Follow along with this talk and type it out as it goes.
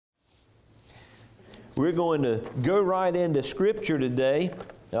We're going to go right into Scripture today,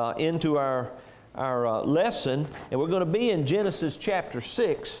 into our lesson, and we're going to be in Genesis chapter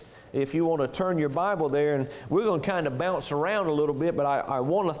 6. If you want to turn your Bible there, and we're going to kind of bounce around a little bit, but I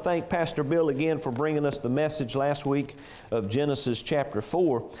want to thank Pastor Bill again for bringing us the message last week of Genesis chapter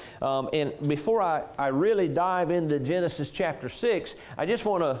 4. And before I really dive into Genesis chapter 6, I just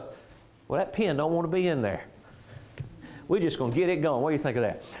want to, well, that pen don't want to be in there. We're just going to get it going. What do you think of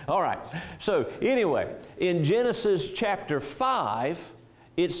that? All right. So anyway, in Genesis chapter 5,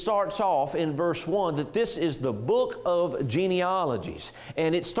 it starts off in verse 1 that this is the book of genealogies.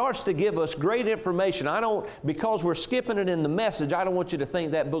 And it starts to give us great information. Because we're skipping it in the message, I don't want you to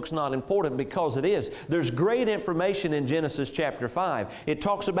think that book's not important, because it is. There's great information in Genesis chapter 5. It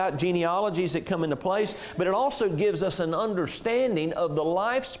talks about genealogies that come into place, but it also gives us an understanding of the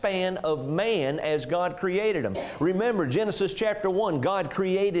lifespan of man as God created him. Remember, Genesis chapter 1, God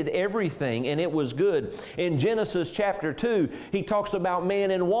created everything and it was good. In Genesis chapter 2, He talks about man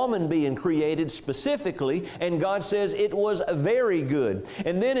and woman being created specifically, and God says it was very good.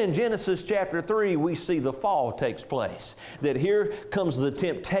 And then in Genesis chapter 3, we see the fall takes place. That here comes the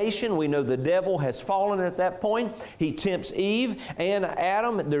temptation. We know the devil has fallen at that point. He tempts Eve and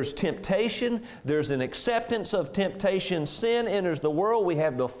Adam. There's temptation. There's an acceptance of temptation. Sin enters the world. We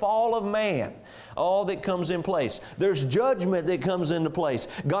have the fall of man, all that comes in place. There's judgment that comes into place.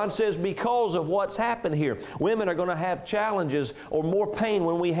 God says because of what's happened here, women are going to have challenges or more pain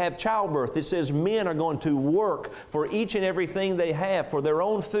when we have childbirth. It says men are going to work for each and everything they have. For their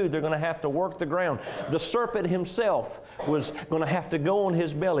own food, they're going to have to work the ground. The serpent himself was going to have to go on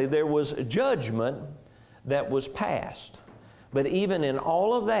his belly. There was judgment that was passed. But even in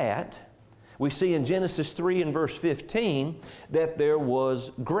all of that, we see in Genesis 3 and verse 15 that there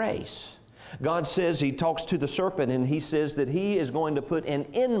was grace. God says, He talks to the serpent and He says that He is going to put an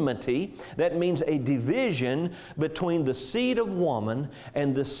enmity, that means a division, between the seed of woman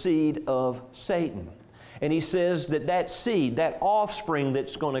and the seed of Satan. And He says that that seed, that offspring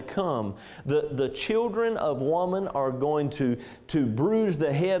that's going to come, the children of woman are going to bruise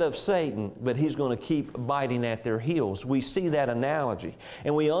the head of Satan, but he's going to keep biting at their heels. We see that analogy.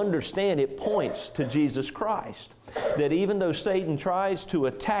 And we understand it points to Jesus Christ. That even though Satan tries to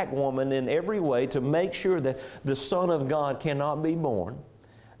attack woman in every way to make sure that the Son of God cannot be born,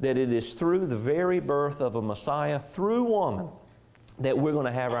 that it is through the very birth of a Messiah, through woman, that we're going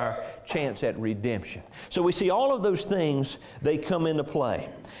to have our chance at redemption. So we see all of those things, they come into play.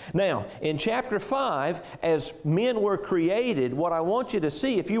 Now, in chapter 5, as men were created, what I want you to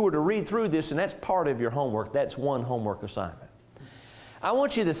see, if you were to read through this, and that's part of your homework, that's one homework assignment. I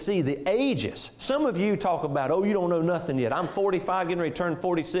want you to see the ages. Some of you talk about, oh, you don't know nothing yet. I'm 45, getting ready to turn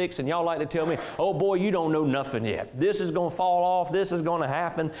 46, and y'all like to tell me, oh boy, you don't know nothing yet. This is going to fall off. This is going to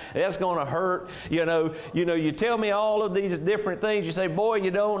happen. That's going to hurt. You tell me all of these different things. You say, boy, you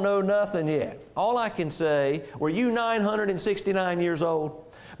don't know nothing yet. All I can say, were you 969 years old?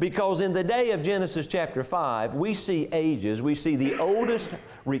 Because in the day of Genesis chapter 5, we see ages. We see the oldest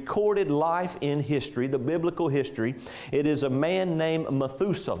recorded life in history, the biblical history. It is a man named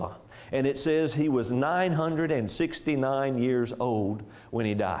Methuselah. And it says he was 969 years old when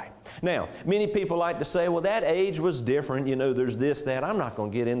he died. Now, many people like to say, well, that age was different. You know, there's this, that. I'm not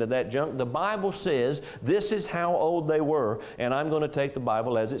going to get into that junk. The Bible says this is how old they were, and I'm going to take the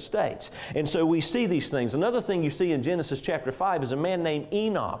Bible as it states. And so we see these things. Another thing you see in Genesis chapter 5 is a man named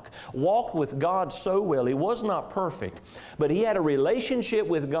Enoch walked with God so well. He was not perfect, but he had a relationship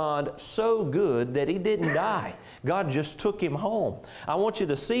with God so good that he didn't die. God just took him home. I want you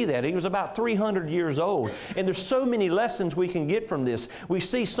to see that. He was about 300 years old. And there's so many lessons we can get from this. We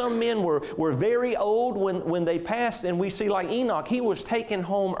see some men were very old when they passed, and we see like Enoch, he was taken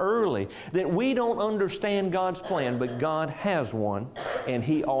home early. That we don't understand God's plan, but God has one, and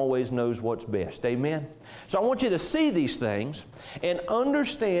He always knows what's best. Amen? So I want you to see these things and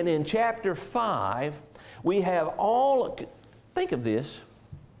understand in chapter 5, we have all, think of this,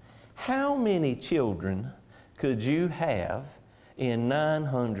 how many children could you have in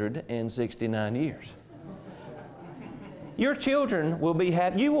 969 years? Your children will be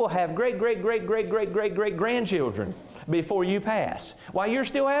you will have great-great-great-great-great-great-great-grandchildren before you pass. While you're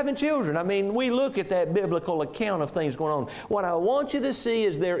still having children. I mean, we look at that biblical account of things going on. What I want you to see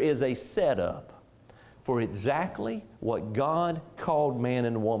is there is a setup for exactly what God called man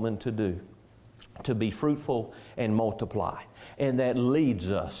and woman to do, to be fruitful and multiply. And that leads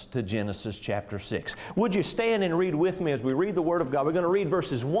us to Genesis chapter 6. Would you stand and read with me as we read the Word of God? We're going to read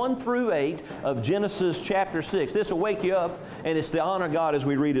verses 1 through 8 of Genesis chapter 6. This will wake you up, and it's to honor God as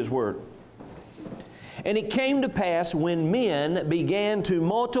we read His Word. And it came to pass when men began to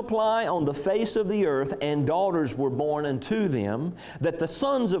multiply on the face of the earth, and daughters were born unto them, that the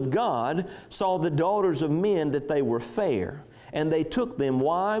sons of God saw the daughters of men that they were fair, and they took them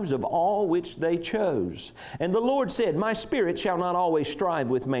wives of all which they chose. And the Lord said, My spirit shall not always strive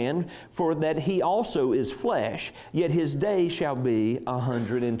with man, for that he also is flesh, yet his day shall be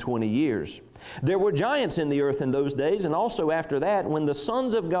 120 years. There were giants in the earth in those days, and also after that, when the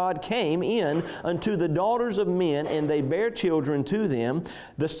sons of God came in unto the daughters of men, and they bare children to them,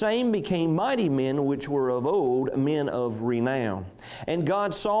 the same became mighty men which were of old, men of renown. And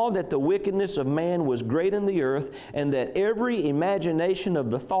God saw that the wickedness of man was great in the earth, and that every imagination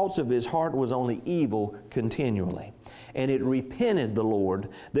of the thoughts of his heart was only evil continually. And it repented the Lord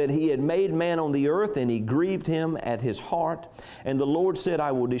that he had made man on the earth, and he grieved him at his heart. And the Lord said,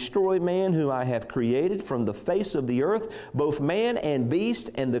 I will destroy man whom I have created from the face of the earth, both man and beast,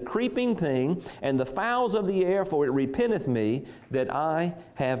 and the creeping thing, and the fowls of the air, for it repenteth me that I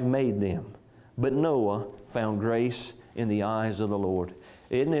have made them. But Noah found grace in the eyes of the Lord.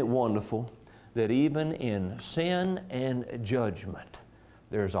 Isn't it wonderful that even in sin and judgment,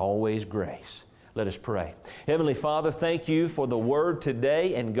 there's always grace? Let us pray. Heavenly Father, thank you for the Word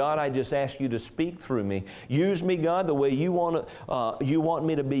today. And God, I just ask you to speak through me. Use me, God, the way you want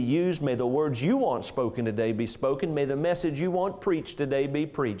me to be used. May the words you want spoken today be spoken. May the message you want preached today be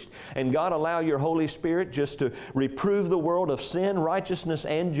preached. And God, allow your Holy Spirit just to reprove the world of sin, righteousness,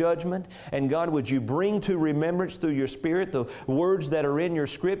 and judgment. And God, would you bring to remembrance through your Spirit the words that are in your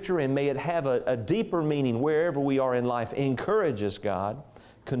Scripture, and may it have a deeper meaning wherever we are in life. Encourage us, God.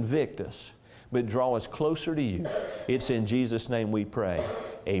 Convict us, but draw us closer to you. It's in Jesus' name we pray.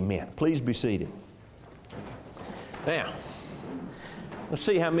 Amen. Please be seated. Now, let's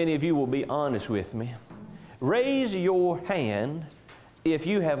see how many of you will be honest with me. Raise your hand if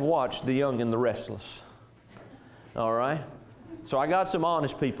you have watched The Young and the Restless. All right? So I got some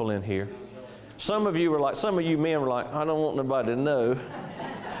honest people in here. Some of you men were like, I don't want nobody to know.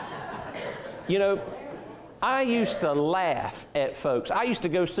 You know, I used to laugh at folks. I used to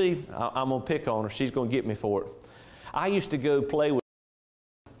go see, I'm going to pick on her. She's going to get me for it. I used to go play with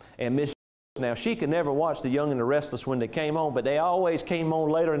and Miss. Now, she could never watch The Young and the Restless when they came on, but they always came on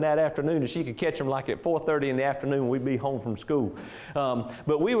later in that afternoon, and she could catch them like at 4:30 in the afternoon when we'd be home from school.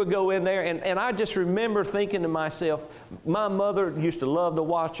 But we would go in there, and I just remember thinking to myself, my mother used to love to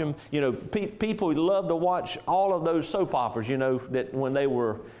watch them. You know, people loved to watch all of those soap operas, you know, that when they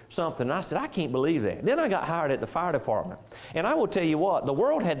were something. And I said, I can't believe that. Then I got hired at the fire department. And I will tell you what, the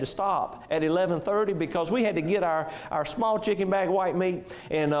world had to stop at 11:30 because we had to get our small chicken bag white meat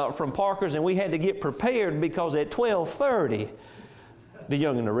and from Parker's, and we had to get prepared because at 12:30, The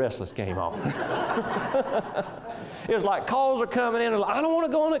Young and the Restless came on. It was like calls are coming in. Like, I don't want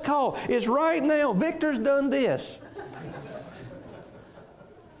to go on that call. It's right now. Victor's done this.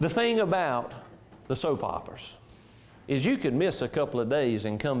 The thing about the soap operas is you could miss a couple of days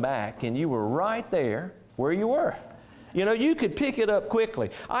and come back and you were right there where you were. You know, you could pick it up quickly.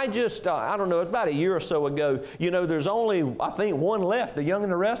 I don't know, it's about a year or so ago, you know, there's only, I think, one left, The Young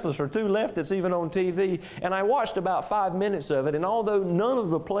and the Restless, or two left that's even on TV. And I watched about 5 minutes of it, and although none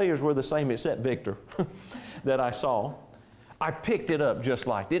of the players were the same except Victor that I saw, I picked it up just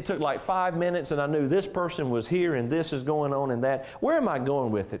like that. It took like 5 minutes, and I knew this person was here, and this is going on, and that. Where am I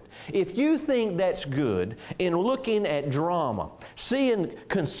going with it? If you think that's good in looking at drama, seeing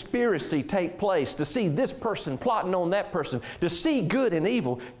conspiracy take place, to see this person plotting on that person, to see good and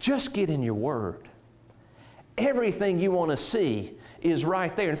evil, just get in your Word. Everything you want to see is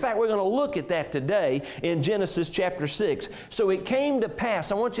right there. In fact, we're going to look at that today in Genesis chapter 6. So it came to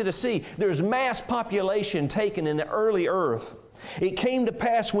pass, I want you to see, there's mass population taken in the early earth. It came to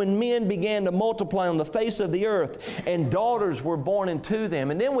pass when men began to multiply on the face of the earth, and daughters were born unto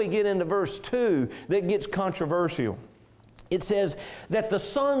them. And then we get into verse 2 that gets controversial. It says that the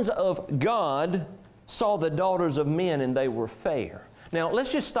sons of God saw the daughters of men, and they were fair. Now,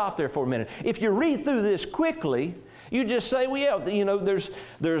 let's just stop there for a minute. If you read through this quickly, you just say, well, yeah, you know,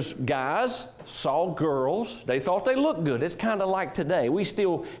 there's guys saw girls. They thought they looked good. It's kind of like today. We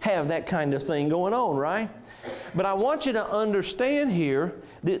still have that kind of thing going on, right? But I want you to understand here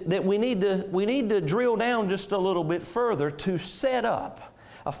that we need to drill down just a little bit further to set up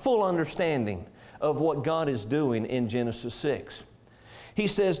a full understanding of what God is doing in Genesis 6. He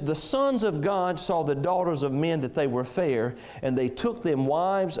says, the sons of God saw the daughters of men that they were fair, and they took them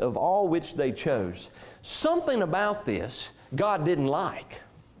wives of all which they chose. Something about this God didn't like.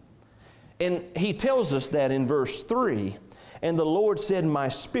 And He tells us that in verse 3. And the Lord said, my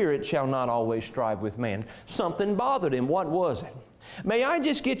spirit shall not always strive with man. Something bothered Him. What was it? May I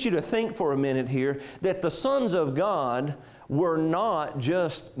just get you to think for a minute here that the sons of God were not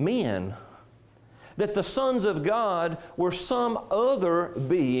just men. That the sons of God were some other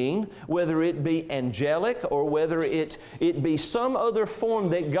being, whether it be angelic or whether it be some other form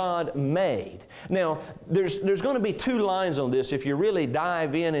that God made. Now, there's going to be two lines on this. If you really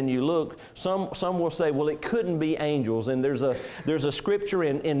dive in and you look, some will say, well, it couldn't be angels. And there's a scripture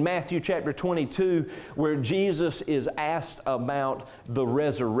in Matthew chapter 22 where Jesus is asked about the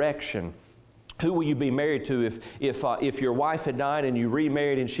resurrection. Who will you be married to if your wife had died and you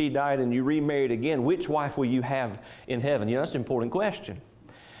remarried and she died and you remarried again? Which wife will you have in heaven? You know, that's an important question.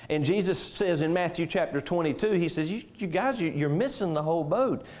 And Jesus says in Matthew chapter 22, He says, you guys, you're missing the whole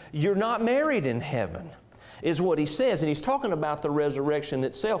boat. You're not married in heaven, is what He says. And He's talking about the resurrection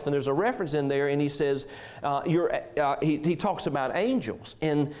itself. And there's a reference in there, and He says, He talks about angels.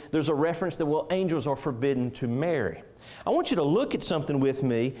 And there's a reference that, well, angels are forbidden to marry. I want you to look at something with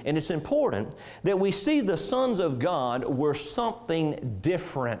me, and it's important that we see the sons of God were something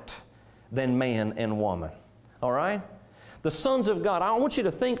different than man and woman. All right? The sons of God. I want you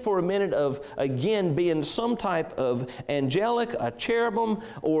to think for a minute of, again, being some type of angelic, a cherubim,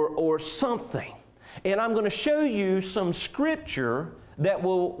 or something. And I'm going to show you some scripture that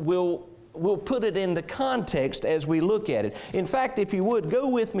will put it into context as we look at it. In fact, if you would, go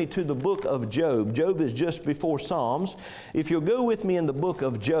with me to the book of Job. Job is just before Psalms. If you'll go with me in the book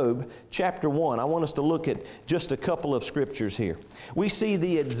of Job, chapter 1, I want us to look at just a couple of scriptures here. We see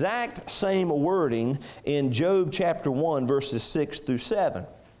the exact same wording in Job chapter 1, verses 6 through 7.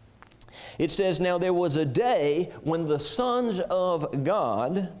 It says, "Now there was a day when the sons of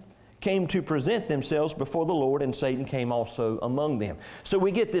God came to present themselves before the Lord, and Satan came also among them." So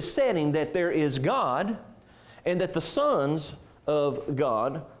we get this setting that there is God, and that the sons of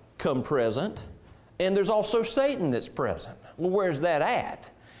God come present, and there's also Satan that's present. Well, where's that at?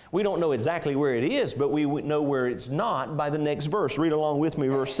 We don't know exactly where it is, but we know where it's not by the next verse. Read along with me,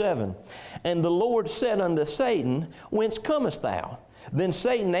 verse 7. "And the Lord said unto Satan, Whence comest thou? Then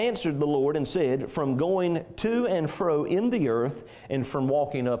Satan answered the Lord and said, From going to and fro in the earth, and from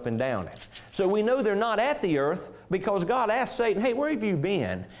walking up and down it." So we know they're not at the earth because God asked Satan, "Hey, where have you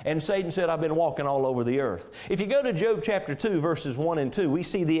been?" And Satan said, "I've been walking all over the earth." If you go to Job chapter 2, verses 1 and 2, we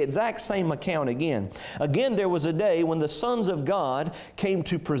see the exact same account again. "Again there was a day when the sons of God came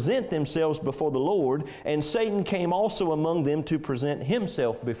to present themselves before the Lord, and Satan came also among them to present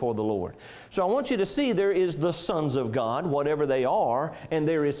himself before the Lord." So I want you to see there is the sons of God, whatever they are, and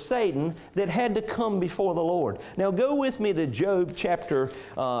there is Satan that had to come before the Lord. Now go with me to Job chapter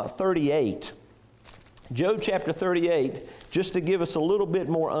 38. Job chapter 38, just to give us a little bit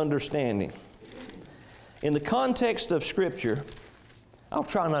more understanding. In the context of Scripture, I'll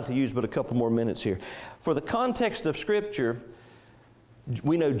try not to use but a couple more minutes here. For the context of Scripture,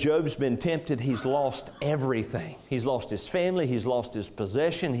 we know Job's been tempted. He's lost everything. He's lost his family. He's lost his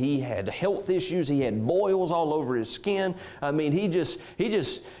possession. He had health issues. He had boils all over his skin. I mean, his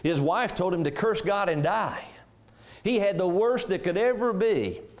wife told him to curse God and die. He had the worst that could ever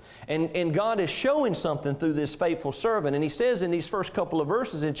be. And God is showing something through this faithful servant. And He says in these first couple of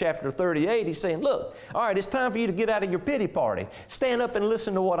verses in chapter 38, He's saying, look, all right, it's time for you to get out of your pity party. Stand up and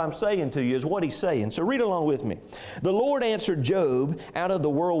listen to what I'm saying to you, is what He's saying. So read along with me. "The Lord answered Job out of the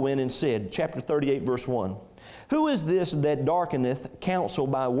whirlwind and said," chapter 38, verse 1, "Who is this that darkeneth counsel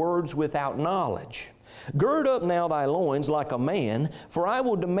by words without knowledge? Gird up now thy loins like a man, for I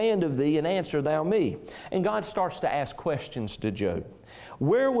will demand of thee, and answer thou me." And God starts to ask questions to Job.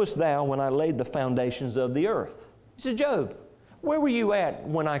 "Where wast thou when I laid the foundations of the earth?" He said, "Job, where were you at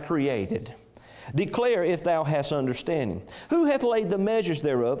when I created? Declare if thou hast understanding. Who hath laid the measures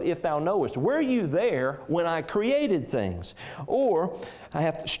thereof, if thou knowest? Were you there when I created things? Or I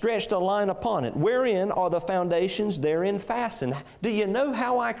have stretched a line upon it. Wherein are the foundations therein fastened? Do you know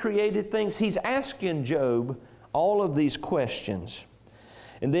how I created things?" He's asking Job all of these questions.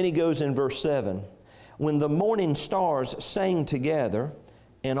 And then he goes in verse 7. "When the morning stars sang together,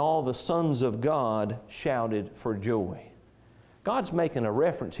 and all the sons of God shouted for joy." God's making a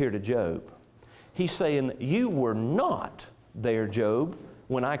reference here to Job. He's saying, you were not there, Job,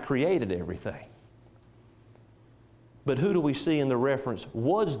 when I created everything. But who do we see in the reference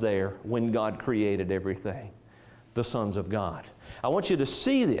was there when God created everything? The sons of God. I want you to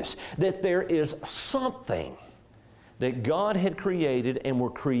see this, that there is something that God had created and were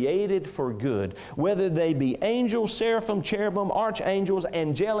created for good. Whether they be angels, seraphim, cherubim, archangels,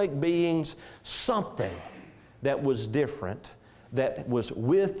 angelic beings, something that was different, that was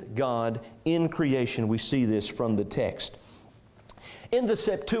with God in creation. We see this from the text. In the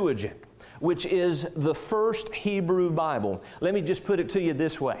Septuagint, which is the first Hebrew Bible. Let me just put it to you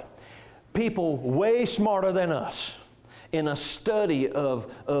this way. People way smarter than us in a study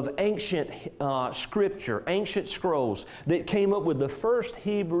of ancient scripture, ancient scrolls, that came up with the first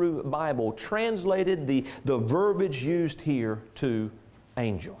Hebrew Bible, translated the verbiage used here to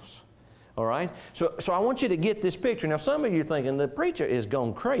angels. All right? So I want you to get this picture. Now, some of you are thinking, the preacher is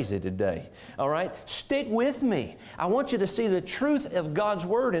going crazy today. All right? Stick with me. I want you to see the truth of God's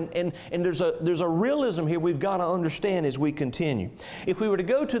Word, and there's a realism here we've got to understand as we continue. If we were to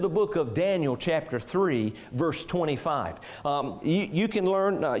go to the book of Daniel, chapter 3, verse 25, you can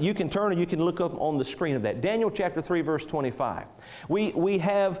learn, you can turn, and you can look up on the screen of that. Daniel, chapter 3, verse 25. We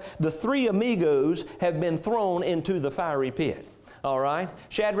have the three amigos have been thrown into the fiery pit. All right?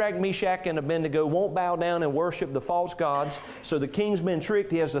 Shadrach, Meshach, and Abednego won't bow down and worship the false gods, so the king's been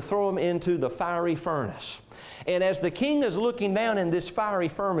tricked. He has to throw them into the fiery furnace. And as the king is looking down in this fiery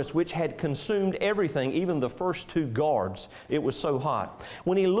furnace, which had consumed everything, even the first two guards, it was so hot.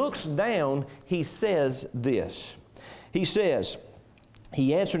 When he looks down, he says this. He says,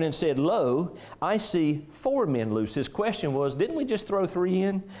 he answered and said, Lo, I see 4 men loose. His question was, didn't we just throw 3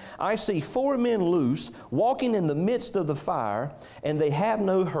 in? I see 4 men loose, walking in the midst of the fire, and they have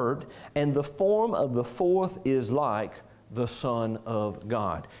no hurt, and the form of the 4th is like the Son of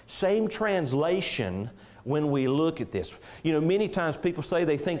God. Same translation when we look at this. You know, many times people say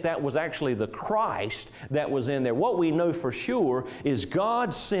they think that was actually the Christ that was in there. What we know for sure is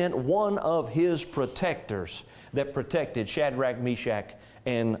God sent one of His protectors that protected Shadrach, Meshach,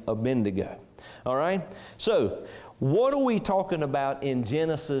 and Abednego. All right? So, what are we talking about in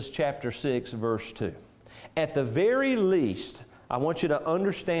Genesis chapter 6, verse 2? At the very least, I want you to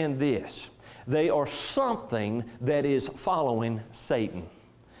understand this. They are something that is following Satan.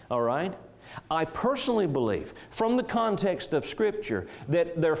 All right? I personally believe, from the context of Scripture,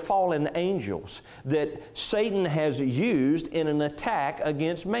 that they're fallen angels that Satan has used in an attack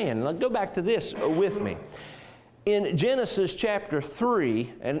against man. Now, go back to this with me. In Genesis chapter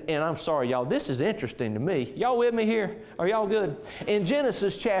 3, and I'm sorry, y'all, this is interesting to me. Y'all with me here? Are y'all good? In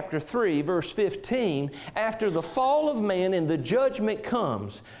Genesis chapter 3, verse 15, after the fall of man and the judgment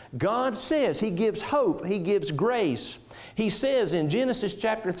comes, God says, He gives hope, He gives grace. He says in Genesis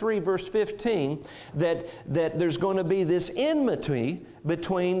chapter 3, verse 15, that there's going to be this enmity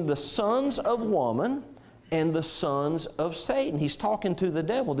between the sons of woman and the sons of Satan. He's talking to the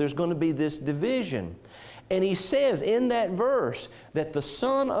devil. There's going to be this division. And he says in that verse that the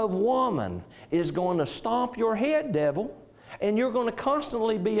son of woman is going to stomp your head, devil, and you're going to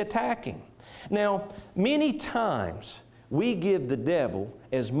constantly be attacking. Now, many times we give the devil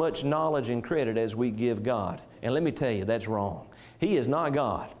as much knowledge and credit as we give God. And let me tell you, that's wrong. He is not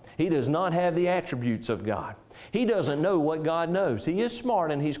God. He does not have the attributes of God. He doesn't know what God knows. He is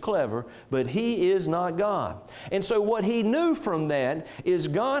smart and He's clever, but He is not God. And so what he knew from that is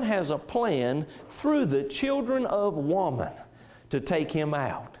God has a plan through the children of woman to take him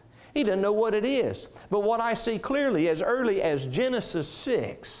out. He doesn't know what it is. But what I see clearly, as early as Genesis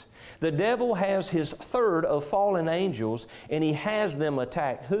 6, the devil has his third of fallen angels, and he has them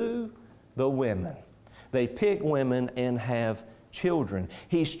attack who? The women. They pick women and have children.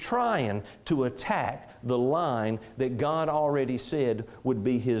 He's trying to attack the line that God already said would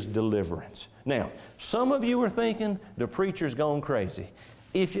be His deliverance. Now, some of you are thinking the preacher's gone crazy.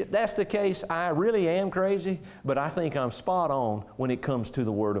 If that's the case, I really am crazy, but I think I'm spot on when it comes to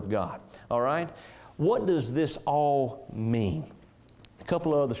the Word of God. All right? What does this all mean? A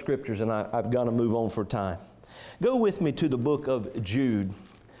couple of other scriptures, and I've got to move on for time. Go with me to the book of Jude.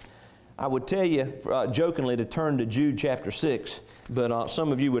 I would tell you, jokingly, to turn to Jude chapter 6, but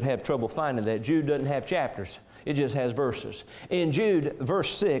some of you would have trouble finding that. Jude doesn't have chapters. It just has verses. In Jude,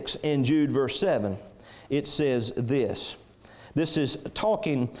 verse 6, and Jude, verse 7, it says this. This is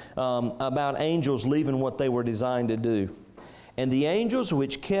talking about angels leaving what they were designed to do. And the angels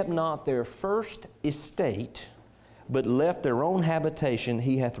which kept not their first estate, but left their own habitation,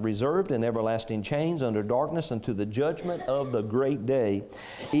 He hath reserved in everlasting chains under darkness unto the judgment of the great day,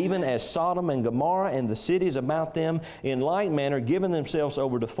 even as Sodom and Gomorrah and the cities about them in like manner giving themselves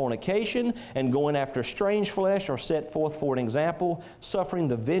over to fornication and going after strange flesh are set forth for an example, suffering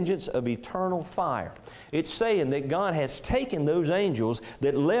the vengeance of eternal fire. It's saying that God has taken those angels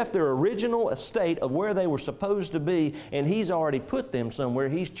that left their original estate of where they were supposed to be, and He's already put them somewhere.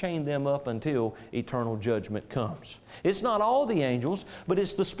 He's chained them up until eternal judgment comes. It's not all the angels, but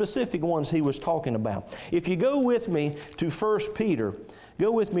it's the specific ones He was talking about. If you go with me to 1 Peter,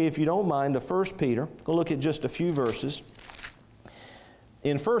 go with me if you don't mind to 1 Peter. Go look at just a few verses.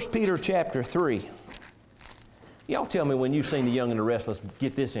 In 1 Peter chapter 3, Y'all tell me when you've seen The Young and the Restless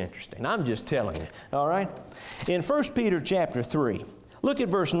get this interesting. I'm just telling you, all right? In 1 Peter chapter 3, look at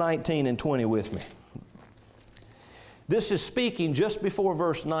verse 19 and 20 with me. This is speaking just before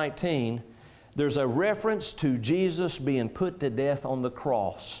verse 19. There's a reference to Jesus being put to death on the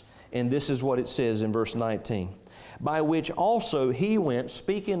cross. And this is what it says in verse 19. By which also he went,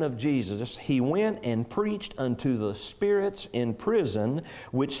 speaking of Jesus, he went and preached unto the spirits in prison,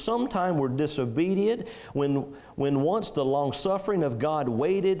 which sometime were disobedient, when once the long-suffering of God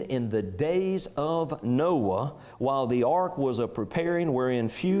waited in the days of Noah, while the ark was a preparing, wherein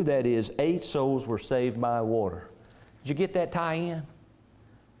few, that is, 8 souls were saved by water. Did you get that tie in?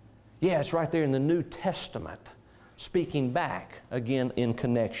 Yeah, it's right there in the New Testament, speaking back again in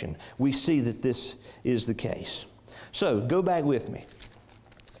connection. We see that this is the case. So, go back with me.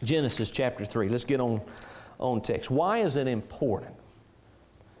 Genesis chapter 3. Let's get on text. Why is it important?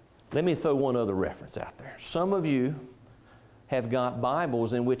 Let me throw one other reference out there. Some of you have got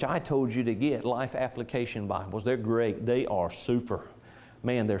Bibles in which I told you to get, Life Application Bibles. They're great. They are super.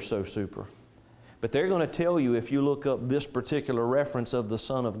 Man, they're so super. But they're going to tell you, if you look up this particular reference of the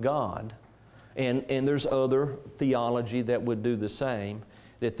Son of God, and there's other theology that would do the same,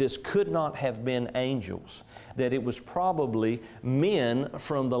 that this could not have been angels, that it was probably men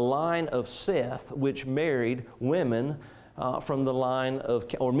from the line of Seth which married women from the line of,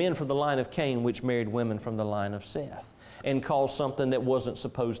 or men from the line of Cain which married women from the line of Seth, and caused something that wasn't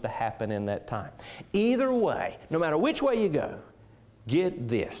supposed to happen in that time. Either way, no matter which way you go, get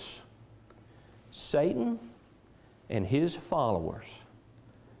this. Satan and his followers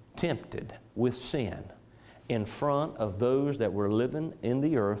tempted with sin in front of those that were living in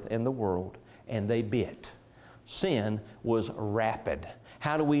the earth and the world, and they bit. Sin was rapid.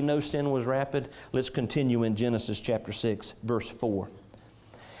 How do we know sin was rapid? Let's continue in Genesis chapter 6, verse 4.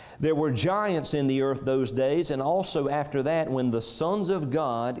 There were giants in the earth those days, and also after that, when the sons of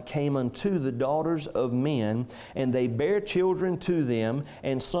God came unto the daughters of men, and they bare children to them,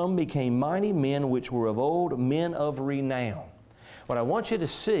 and some became mighty men which were of old, men of renown. What I want you to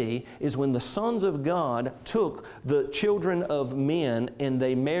see is when the sons of God took the children of men and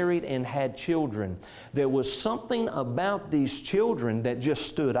they married and had children, there was something about these children that just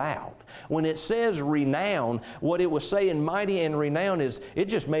stood out. When it says renown, what it was saying, mighty and renown, is it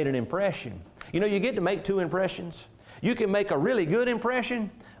just made an impression. You know, you get to make 2 impressions. You can make a really good impression,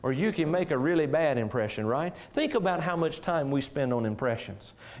 or you can make a really bad impression, right? Think about how much time we spend on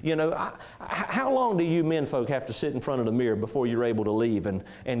impressions. You know, how long do you men folk have to sit in front of the mirror before you're able to leave and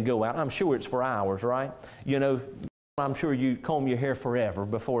go out? I'm sure it's for hours, right? You know, I'm sure you comb your hair forever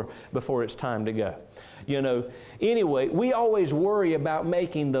before it's time to go. You know, anyway, we always worry about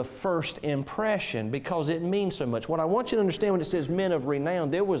making the first impression because it means so much. What I want you to understand when it says men of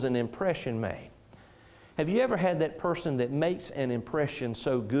renown, there was an impression made. Have you ever had that person that makes an impression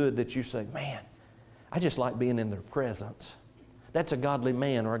so good that you say, man, I just like being in their presence? That's a godly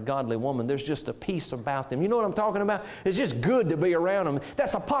man or a godly woman. There's just a peace about them. You know what I'm talking about? It's just good to be around them.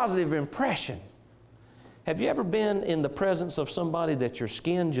 That's a positive impression. Have you ever been in the presence of somebody that your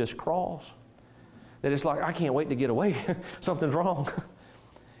skin just crawls? That it's like, I can't wait to get away. Something's wrong.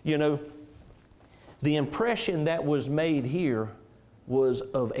 You know, the impression that was made here was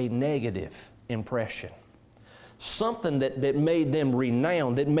of a negative impression. Something that made them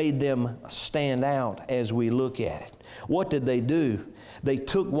renowned, that made them stand out as we look at it. What did they do? They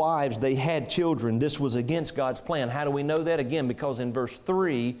took wives, they had children. This was against God's plan. How do we know that? Again, because in verse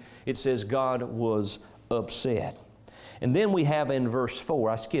 3, it says God was upset. And then we have in verse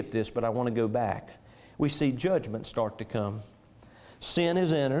 4, I skipped this, but I want to go back. We see judgment start to come. Sin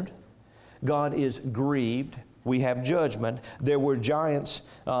is entered. God is grieved. We have judgment. There were giants,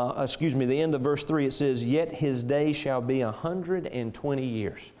 the end of verse 3, it says, yet his day shall be 120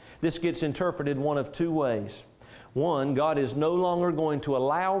 years. This gets interpreted one of 2 ways. One, God is no longer going to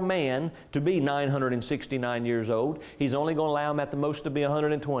allow man to be 969 years old. He's only going to allow him at the most to be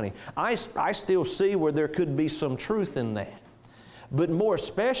 120. I still see where there could be some truth in that. But more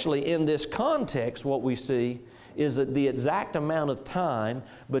especially in this context, what we see is that the exact amount of time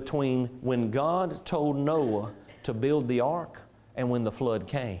between when God told Noah to build the ark and when the flood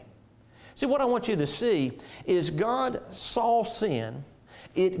came. See, what I want you to see is God saw sin.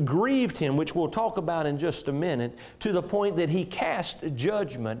 It grieved him, which we'll talk about in just a minute, to the point that he cast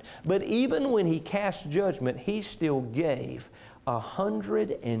judgment. But even when he cast judgment, he still gave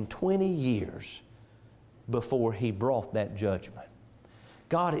 120 years before he brought that judgment.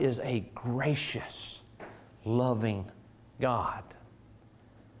 God is a gracious, loving God.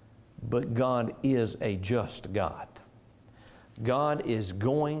 But God is a just God. God is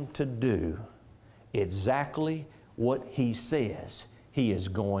going to do exactly what He says He is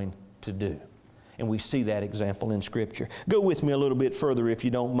going to do. And we see that example in Scripture. Go with me a little bit further if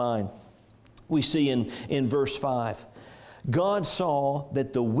you don't mind. We see in verse 5, God saw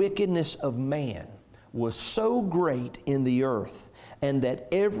that the wickedness of man was so great in the earth, and that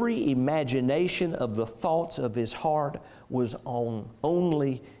every imagination of the thoughts of his heart was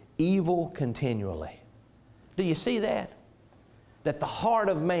only evil continually. Do you see that? That the heart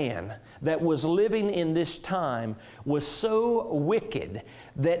of man that was living in this time was so wicked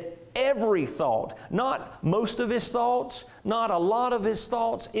that every thought, not most of his thoughts, not a lot of his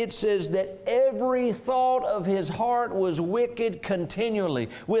thoughts, it says that every thought of his heart was wicked continually,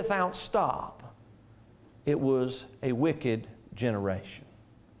 without stop. It was a wicked generation.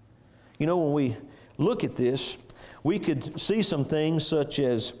 You know, when we look at this, we could see some things such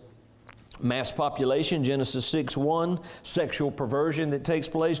as mass population, Genesis 6:1, sexual perversion that takes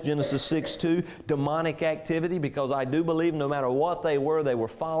place, Genesis 6:2, demonic activity, because I do believe no matter what they were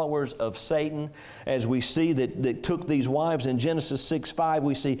followers of Satan. As we see that took these wives in Genesis 6:5,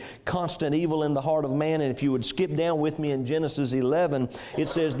 we see constant evil in the heart of man. And if you would skip down with me in Genesis 11, it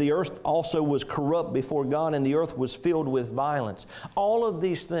says the earth also was corrupt before God, and the earth was filled with violence. All of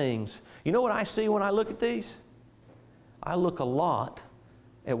these things, you know what I see when I look at these? I look a lot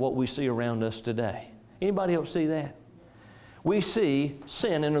at what we see around us today. Anybody else see that? We see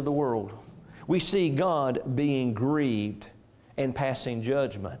sin enter the world. We see God being grieved and passing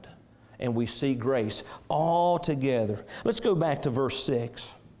judgment. And we see grace all together. Let's go back to verse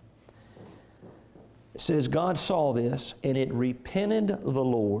 6. It says, God saw this, and it repented the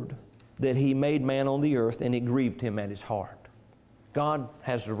Lord that He made man on the earth, and it grieved Him at His heart. God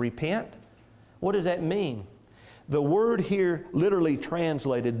has to repent. What does that mean? The word here, literally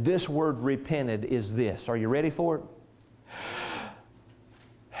translated, this word repented, is this. Are you ready for it?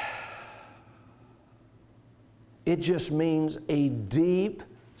 It just means a deep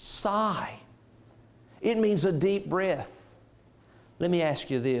sigh. It means a deep breath. Let me ask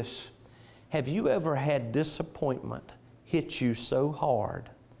you this. Have you ever had disappointment hit you so hard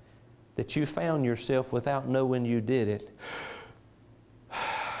that you found yourself, without knowing you did it,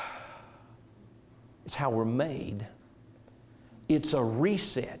 it's how we're made. It's a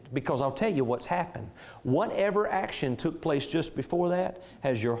reset, because I'll tell you what's happened. Whatever action took place just before that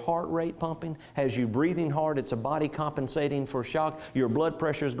has your heart rate pumping, has you breathing hard. It's a body compensating for shock. Your blood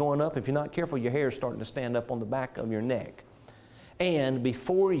pressure is going up. If you're not careful, your hair is starting to stand up on the back of your neck. And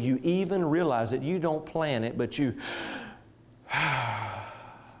before you even realize it, you don't plan it, but you,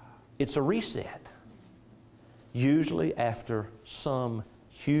 it's a reset. Usually after some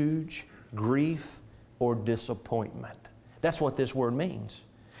huge grief or disappointment. That's what this word means.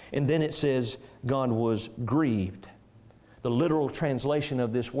 And then it says God was grieved. The literal translation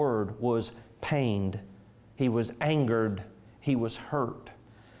of this word was pained. He was angered. He was hurt.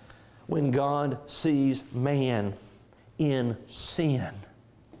 When God sees man in sin,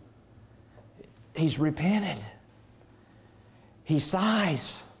 He's repented. He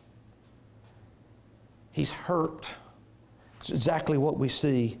sighs. He's hurt. It's exactly what we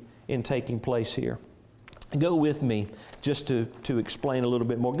see in taking place here. Go with me just to explain a little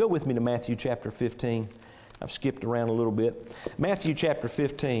bit more. Go with me to Matthew chapter 15. I've skipped around a little bit. Matthew chapter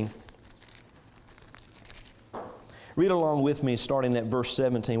 15. Read along with me starting at verse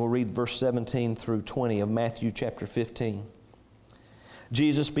 17. We'll read verse 17 through 20 of Matthew chapter 15.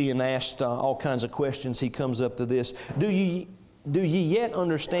 Jesus being asked all kinds of questions, He comes up to this. Do ye yet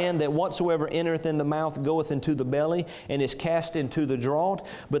understand that whatsoever entereth in the mouth goeth into the belly, and is cast into the draught?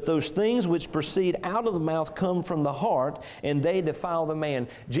 But those things which proceed out of the mouth come from the heart, and they defile the man.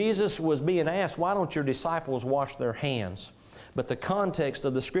 Jesus was being asked, why don't your disciples wash their hands? But the context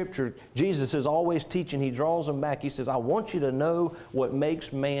of the Scripture, Jesus is always teaching. He draws them back. He says, I want you to know what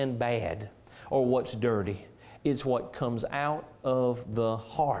makes man bad or what's dirty. It's what comes out of the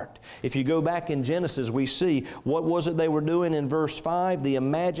heart. If you go back in Genesis, we see what was it they were doing in verse 5? The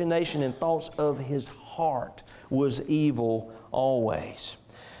imagination and thoughts of his heart was evil always.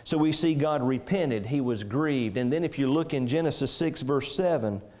 So we see God repented. He was grieved. And then if you look in Genesis 6 verse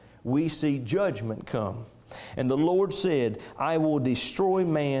 7, we see judgment come. And the Lord said, I will destroy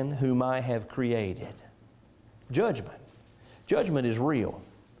man whom I have created. Judgment. Judgment is real.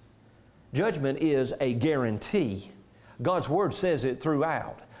 Judgment is a guarantee. God's Word says it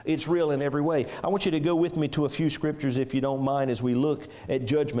throughout. It's real in every way. I want you to go with me to a few scriptures, if you don't mind, as we look at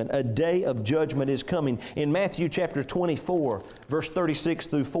judgment. A day of judgment is coming. In Matthew chapter 24, verse 36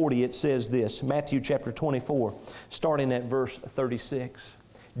 through 40, it says this. Matthew chapter 24, starting at verse 36.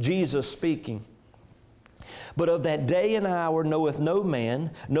 Jesus speaking. But of that day and hour knoweth no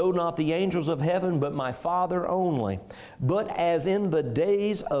man, no, not the angels of heaven, but my Father only. But as in the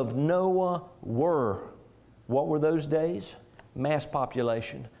days of Noah were. What were those days? Mass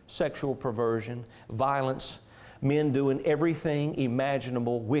population, sexual perversion, violence, men doing everything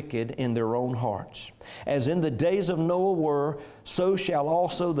imaginable wicked in their own hearts. As in the days of Noah were, so shall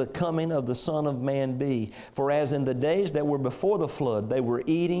also the coming of the Son of Man be. For as in the days that were before the flood, they were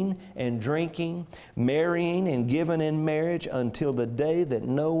eating and drinking, marrying and giving in marriage until the day that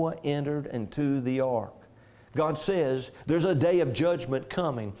Noah entered into the ark. God says there's a day of judgment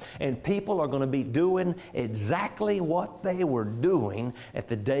coming, and people are going to be doing exactly what they were doing at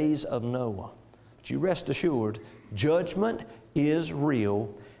the days of Noah. But you rest assured, judgment is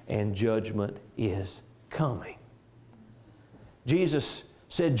real and judgment is coming. Jesus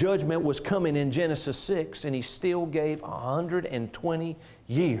said judgment was coming in Genesis 6, and He still gave 120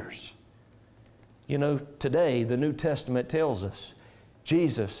 years. You know, today the New Testament tells us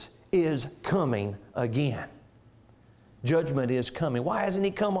Jesus is coming again. Judgment is coming. Why hasn't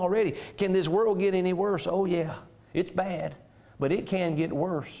He come already? Can this world get any worse? Oh yeah, it's bad, but it can get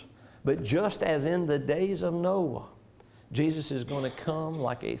worse. But just as in the days of Noah, Jesus is going to come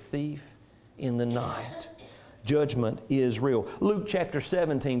like a thief in the night. Judgment is real. Luke chapter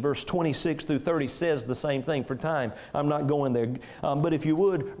 17, verse 26 through 30 says the same thing. For time, I'm not going there. But if you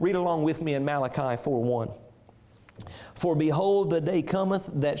would, read along with me in Malachi 4:1. For behold, the day cometh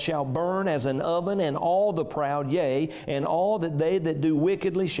that shall burn as an oven, and all the proud, yea, and all that they that do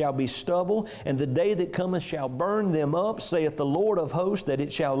wickedly shall be stubble. And the day that cometh shall burn them up, saith the Lord of hosts, that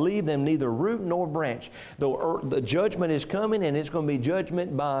it shall leave them neither root nor branch. The judgment is coming, and it's going to be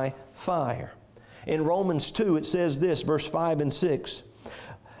judgment by fire. In Romans 2, it says this, verse 5 and 6.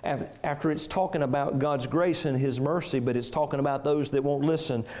 After it's talking about God's grace and His mercy, but it's talking about those that won't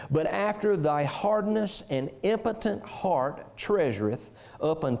listen. But after thy hardness and impotent heart treasureth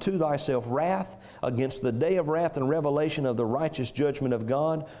up unto thyself wrath against the day of wrath and revelation of the righteous judgment of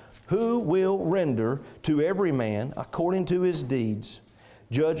God, who will render to every man according to his deeds.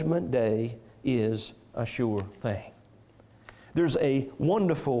 Judgment day is a sure thing. There's a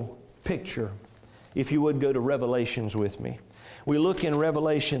wonderful picture. If you would go to Revelations with me. We look in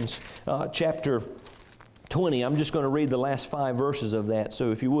Revelations chapter 20. I'm just going to read the last 5 verses of that.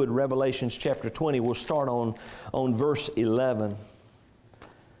 So if you would, Revelations chapter 20, we'll start on verse 11.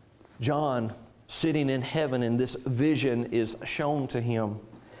 John, sitting in heaven, and this vision is shown to him.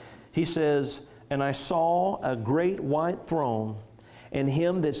 He says, "And I saw a great white throne, and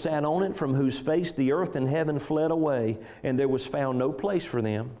Him that sat on it, from whose face the earth and heaven fled away, and there was found no place for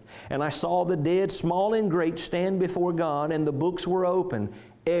them. And I saw the dead, small and great, stand before God, and the books were open."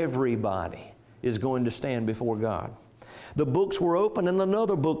 Everybody is going to stand before God. "The books were open, and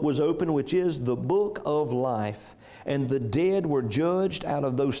another book was open, which is the book of life. And the dead were judged out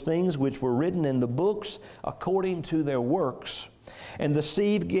of those things which were written in the books according to their works. And the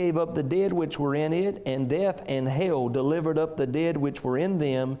sea gave up the dead which were in it, and death and hell delivered up the dead which were in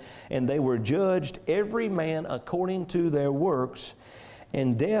them, and they were judged every man according to their works.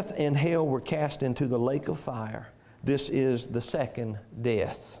 And death and hell were cast into the lake of fire. This is the second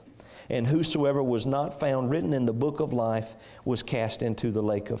death. And whosoever was not found written in the book of life was cast into the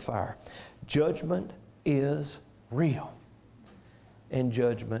lake of fire." Judgment is real, and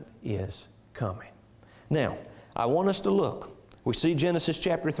judgment is coming. Now, I want us to look. We see Genesis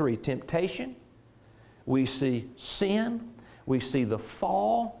chapter 3, temptation. We see sin. We see the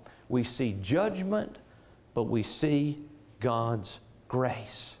fall. We see judgment. But we see God's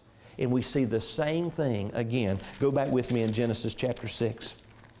grace. And we see the same thing again. Go back with me in Genesis chapter 6.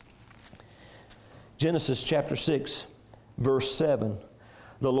 Genesis chapter 6, verse 7.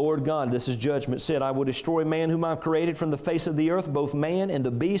 "The Lord God," this is judgment, "said, I will destroy man whom I have created from the face of the earth, both man and the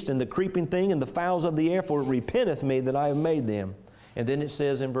beast and the creeping thing and the fowls of the air, for it repenteth me that I have made them." And then it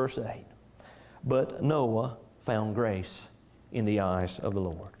says in verse 8, "But Noah found grace in the eyes of the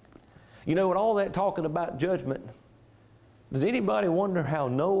Lord." You know, with all that talking about judgment, does anybody wonder how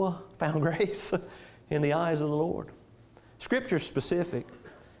Noah found grace in the eyes of the Lord? Scripture's specific,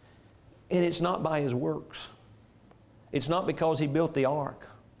 and it's not by his works. It's not because he built the ark.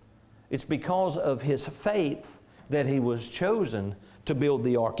 It's because of his faith that he was chosen to build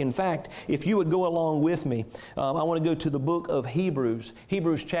the ark. In fact, if you would go along with me, I want to go to the book of Hebrews.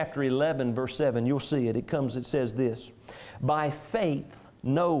 Hebrews chapter 11, verse 7. You'll see it. It says this, "By faith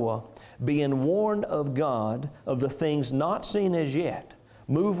Noah, being warned of God of the things not seen as yet,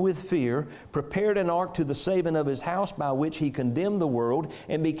 moved with fear, prepared an ark to the saving of his house, by which he condemned the world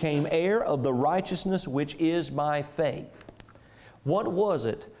and became heir of the righteousness which is by faith." What was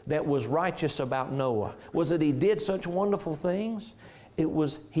it that was righteous about Noah? Was it he did such wonderful things? It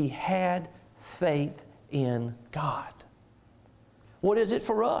was he had faith in God. What is it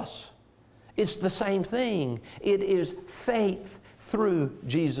for us? It's the same thing. It is faith through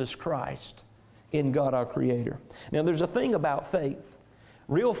Jesus Christ in God our Creator. Now there's a thing about faith.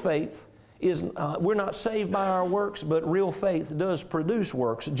 Real faith is, we're not saved by our works, but real faith does produce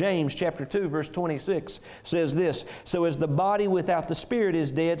works. James chapter 2 verse 26 says this, "So as the body without the Spirit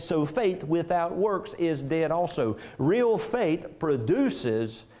is dead, so faith without works is dead also." Real faith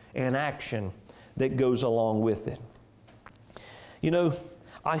produces an action that goes along with it. You know,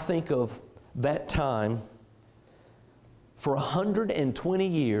 I think of that time for 120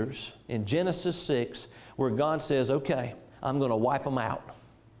 years in Genesis 6 where God says, okay, I'm going to wipe them out.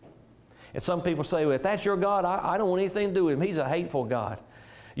 And some people say, well, if that's your God, I don't want anything to do with Him. He's a hateful God.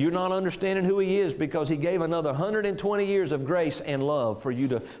 You're not understanding who He is because He gave another 120 years of grace and love for you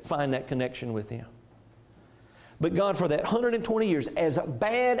to find that connection with Him. But God, for that 120 years, as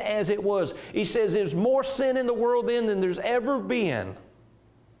bad as it was, He says there's more sin in the world then than there's ever been.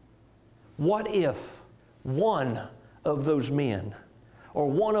 What if one of those men or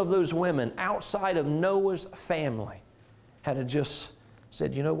one of those women outside of Noah's family had just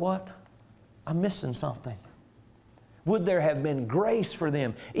said, you know what? I'm missing something. Would there have been grace for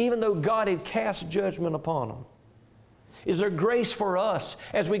them, even though God had cast judgment upon them? Is there grace for us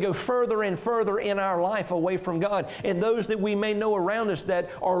as we go further and further in our life away from God and those that we may know around us that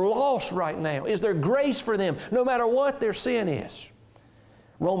are lost right now? Is there grace for them no matter what their sin is?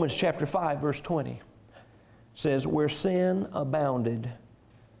 Romans chapter 5 verse 20 says, where sin abounded,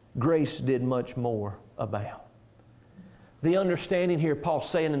 grace did much more abound. The understanding here, Paul's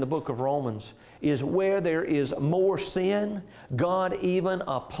saying in the book of Romans, is where there is more sin, God even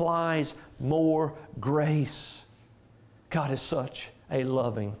applies more grace. God is such a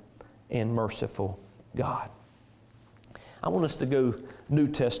loving and merciful God. I want us to go New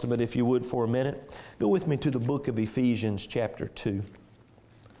Testament, if you would, for a minute. Go with me to the book of Ephesians chapter 2.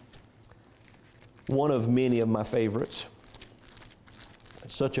 One of many of my favorites.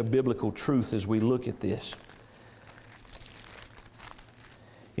 It's such a biblical truth as we look at this.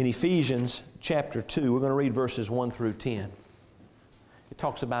 In Ephesians chapter 2, we're going to read verses 1 through 10. It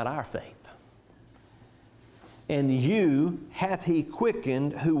talks about our faith. And you hath He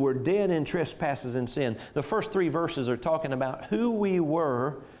quickened who were dead in trespasses and sin. The first 3 verses are talking about who we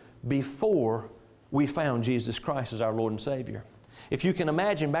were before we found Jesus Christ as our Lord and Savior. If you can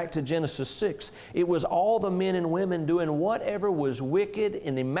imagine back to Genesis 6, it was all the men and women doing whatever was wicked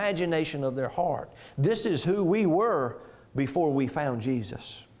in the imagination of their heart. This is who we were before we found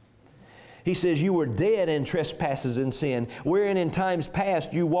Jesus. He says, you were dead in trespasses and sin, wherein in times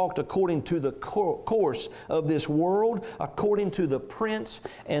past you walked according to the course of this world, according to the prince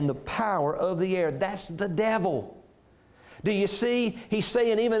and the power of the air. That's the devil. Do you see? He's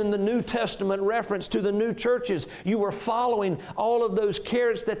saying even in the New Testament reference to the new churches, you were following all of those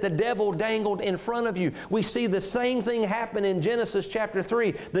carrots that the devil dangled in front of you. We see the same thing happen in Genesis chapter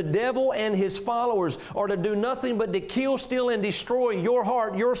 3. The devil and his followers are to do nothing but to kill, steal, and destroy your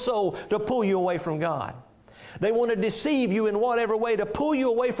heart, your soul, to pull you away from God. They want to deceive you in whatever way to pull you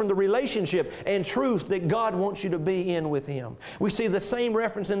away from the relationship and truth that God wants you to be in with Him. We see the same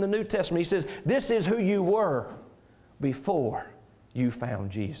reference in the New Testament. He says, this is who you were before you found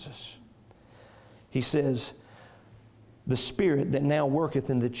Jesus. He says, the Spirit that now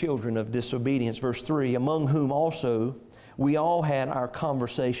worketh in the children of disobedience, verse 3, among whom also we all had our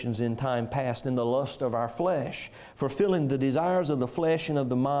conversations in time past in the lust of our flesh, fulfilling the desires of the flesh and of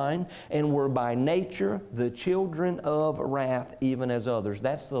the mind, and were by nature the children of wrath, even as others.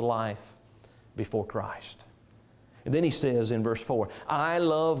 That's the life before Christ. And then he says in verse 4, I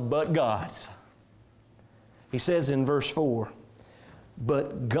love but God. He says in verse 4,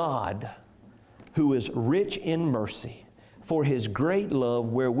 but God, who is rich in mercy, for His great love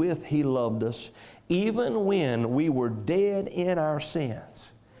wherewith He loved us, even when we were dead in our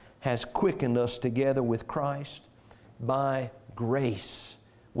sins, has quickened us together with Christ. By grace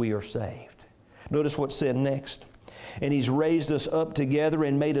we are saved. Notice what's said next. And He's raised us up together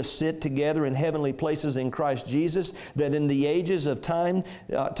and made us sit together in heavenly places in Christ Jesus, that in the ages of time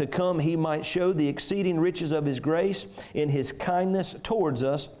to come He might show the exceeding riches of His grace in His kindness towards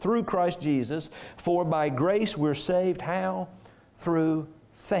us through Christ Jesus. For by grace we're saved. How? Through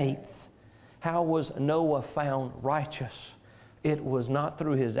faith. How was Noah found righteous? It was not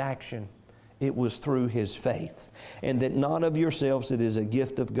through his action. It was through his faith. And that not of yourselves, it is a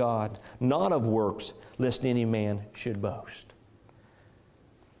gift of God, not of works, lest any man should boast.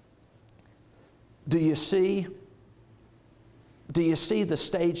 Do you see Do you see the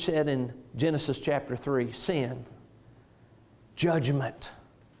stage set in Genesis chapter 3? Sin, judgment,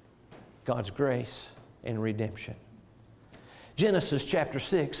 God's grace and redemption. Genesis chapter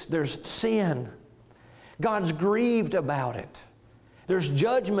 6, there's sin. God's grieved about it. There's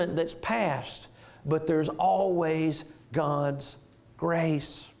judgment that's passed, but there's always God's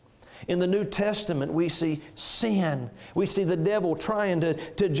grace. In the New Testament, we see sin. We see the devil trying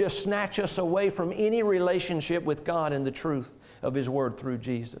to just snatch us away from any relationship with God and the truth of His Word through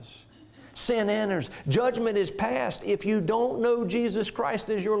Jesus. Sin enters. Judgment is passed. If you don't know Jesus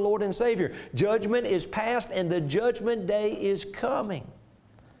Christ as your Lord and Savior, judgment is passed and the judgment day is coming.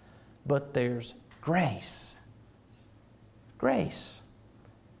 But there's grace. Grace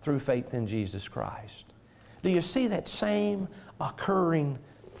through faith in Jesus Christ. Do you see that same occurring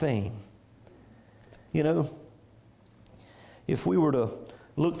theme? You know, if we were to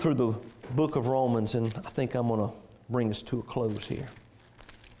look through the book of Romans, and I think I'm going to bring us to a close here.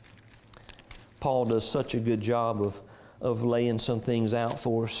 Paul does such a good job of laying some things out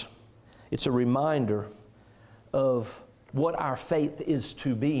for us. It's a reminder of what our faith is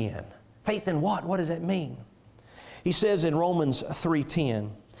to be in. Faith in what? What does that mean? He says in Romans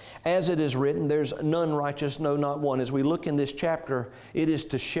 3:10, as it is written, there's none righteous, no, not one. As we look in this chapter, it is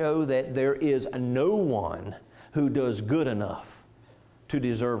to show that there is no one who does good enough to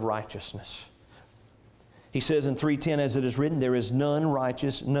deserve righteousness. He says in 3:10, as it is written, there is none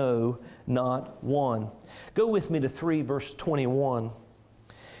righteous, no, not one. Go with me to 3 verse 21.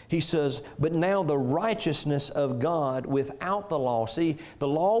 He says, but now the righteousness of God without the law. See, the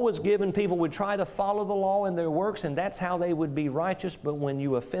law was given, people would try to follow the law in their works, and that's how they would be righteous. But when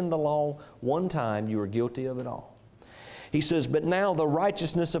you offend the law one time, you are guilty of it all. He says, but now the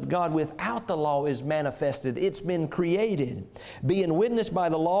righteousness of God without the law is manifested. It's been created, being witnessed by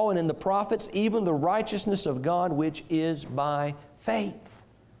the law and in the prophets, even the righteousness of God which is by faith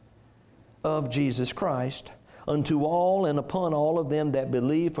of Jesus Christ, unto all and upon all of them that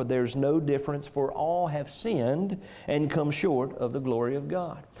believe, for there's no difference, for all have sinned and come short of the glory of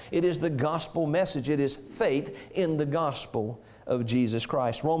God. It is the gospel message. It is faith in the gospel of Jesus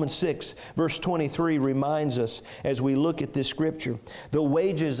Christ. Romans 6 verse 23 reminds us as we look at this scripture, the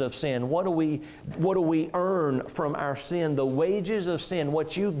wages of sin. What do we earn from our sin? The wages of sin,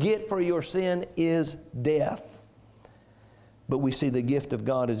 what you get for your sin is death. But we see the gift of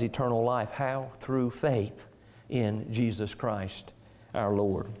God is eternal life. How? Through faith in Jesus Christ our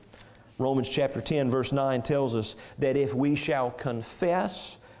Lord. Romans chapter 10 verse 9 tells us that if we shall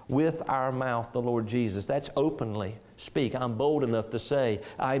confess with our mouth the Lord Jesus, that's openly speak. I'm bold enough to say,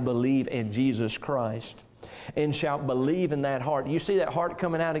 I believe in Jesus Christ, and shall believe in that heart. You see that heart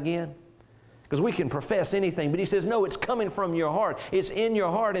coming out again? Because we can profess anything, but he says, no, it's coming from your heart. It's in your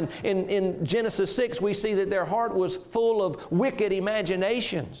heart. And in Genesis 6, we see that their heart was full of wicked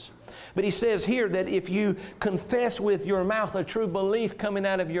imaginations. But he says here that if you confess with your mouth a true belief coming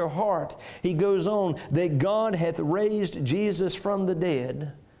out of your heart, he goes on, that God hath raised Jesus from the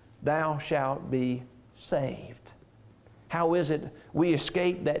dead, thou shalt be saved. How is it we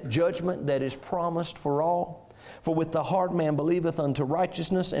escape that judgment that is promised for all? For with the heart man believeth unto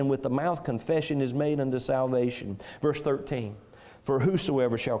righteousness, and with the mouth confession is made unto salvation. Verse 13, for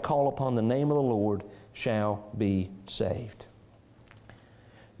whosoever shall call upon the name of the Lord shall be saved.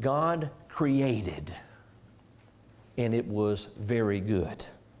 God created, and it was very good.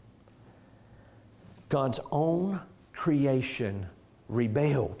 God's own creation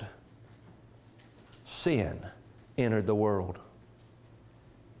rebelled. Sin entered the world.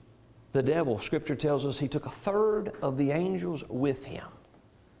 The devil, Scripture tells us, he took 1/3 of the angels with him.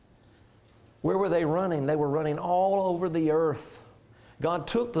 Where were they running? They were running all over the earth. God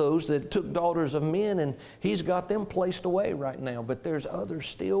took those that took daughters of men, and He's got them placed away right now. But there's others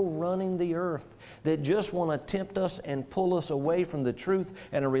still running the earth that just want to tempt us and pull us away from the truth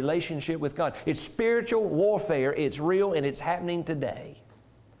and a relationship with God. It's spiritual warfare. It's real, and it's happening today.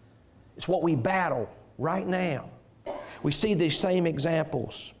 It's what we battle right now. We see these same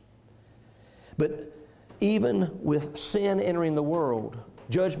examples. But even with sin entering the world,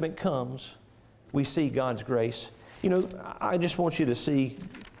 judgment comes. We see God's grace. You know, I just want you to see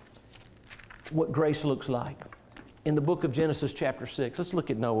what grace looks like. In the book of Genesis chapter 6, let's look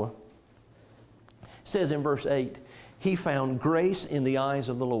at Noah. It says in verse 8, he found grace in the eyes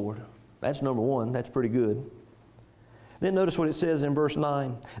of the Lord. That's number one. That's pretty good. Then notice what it says in verse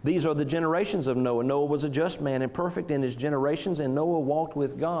 9. These are the generations of Noah. Noah was a just man and perfect in his generations, and Noah walked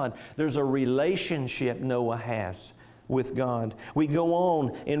with God. There's a relationship Noah has with God. We go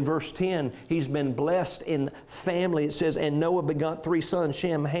on in verse 10. He's been blessed in family. It says, and Noah begot 3 sons,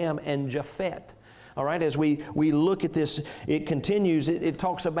 Shem, Ham, and Japheth. All right, as we look at this, it continues. It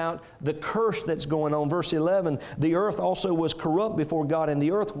talks about the curse that's going on. Verse 11, the earth also was corrupt before God, and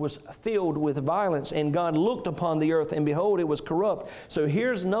the earth was filled with violence. And God looked upon the earth, and behold, it was corrupt. So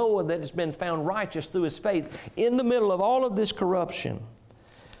here's Noah that has been found righteous through his faith in the middle of all of this corruption.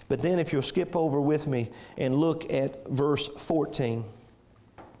 But then if you'll skip over with me and look at verse 14.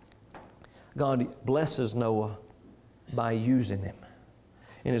 God blesses Noah by using him.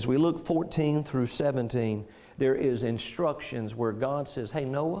 And as we look 14 through 17, there is instructions where God says, hey,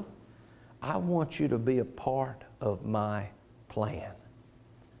 Noah, I want you to be a part of my plan.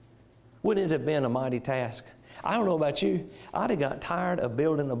 Wouldn't it have been a mighty task? I don't know about you. I'd have got tired of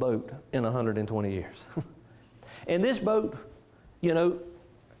building a boat in 120 years. And this boat, you know,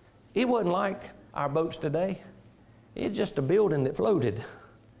 it wasn't like our boats today. It's just a building that floated.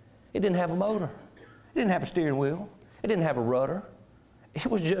 It didn't have a motor. It didn't have a steering wheel. It didn't have a rudder. It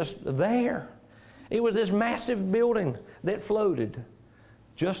was just there. It was this massive building that floated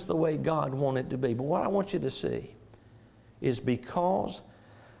just the way God wanted it to be. But what I want you to see is because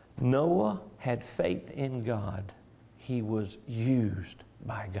Noah had faith in God, he was used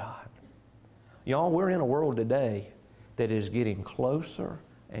by God. Y'all, we're in a world today that is getting closer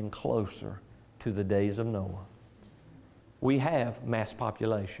and closer to the days of Noah. We have mass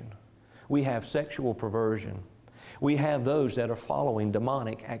population. We have sexual perversion. We have those that are following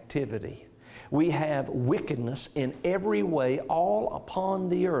demonic activity. We have wickedness in every way all upon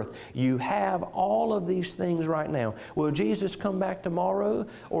the earth. You have all of these things right now. Will Jesus come back tomorrow,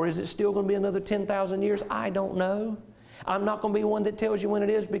 or is it still going to be another 10,000 years? I don't know. I'm not going to be one that tells you when it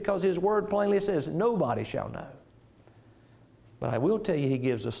is, because His Word plainly says, nobody shall know. But I will tell you, He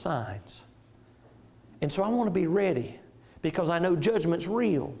gives us signs. And so I want to be ready, because I know judgment's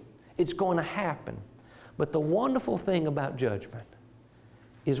real. It's going to happen. But the wonderful thing about judgment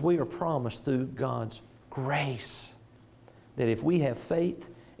is we are promised through God's grace that if we have faith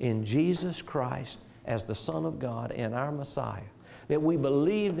in Jesus Christ as the Son of God and our Messiah, that we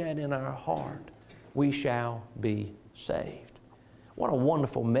believe that in our heart, we shall be saved. What a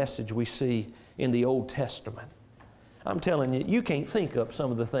wonderful message we see in the Old Testament. I'm telling you, you can't think up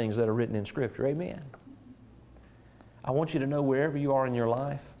some of the things that are written in Scripture. Amen. I want you to know, wherever you are in your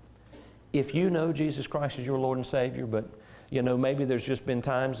life, if you know Jesus Christ as your Lord and Savior, but you know, maybe there's just been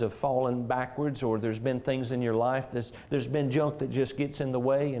times of falling backwards, or there's been things in your life, there's been junk that just gets in the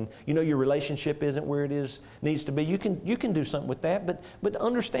way, and you know your relationship isn't where it needs to be. You can do something with that, but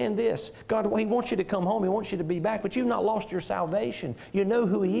understand this. God, He wants you to come home. He wants you to be back, but you've not lost your salvation. You know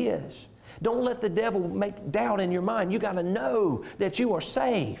who He is. Don't let the devil make doubt in your mind. You got to know that you are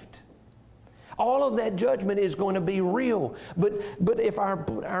saved. All of that judgment is going to be real. But if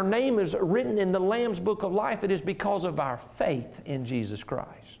our name is written in the Lamb's Book of Life, it is because of our faith in Jesus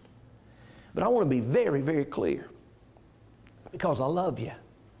Christ. But I want to be very, very clear, because I love you.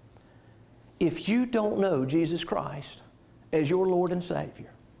 If you don't know Jesus Christ as your Lord and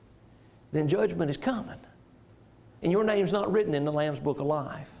Savior, then judgment is coming. And your name's not written in the Lamb's Book of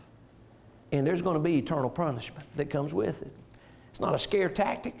Life. And there's going to be eternal punishment that comes with it. It's not a scare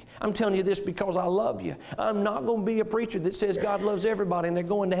tactic. I'm telling you this because I love you. I'm not going to be a preacher that says God loves everybody and they're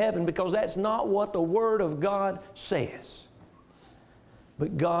going to heaven, because that's not what the Word of God says.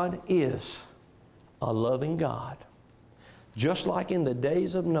 But God is a loving God. Just like in the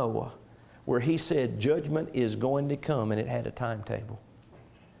days of Noah, where He said judgment is going to come and it had a timetable.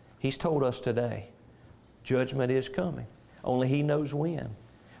 He's told us today, judgment is coming. Only He knows when.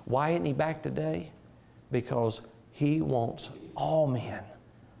 Why isn't He back today? Because He wants all men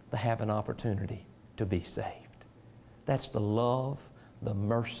to have an opportunity to be saved. That's the love, the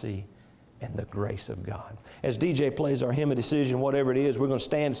mercy, and the grace of God. As DJ plays our hymn of decision, whatever it is, we're going to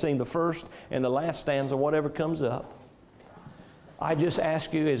stand and sing the first and the last stanza, whatever comes up. I just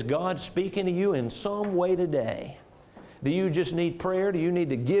ask you, is God speaking to you in some way today? Do you just need prayer? Do you need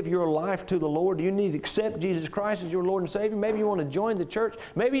to give your life to the Lord? Do you need to accept Jesus Christ as your Lord and Savior? Maybe you want to join the church.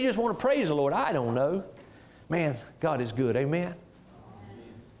 Maybe you just want to praise the Lord. I don't know. Man, God is good. Amen?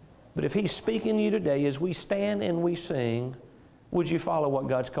 But if He's speaking to you today as we stand and we sing, would you follow what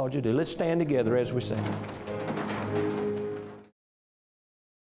God's called you to do? Let's stand together as we sing.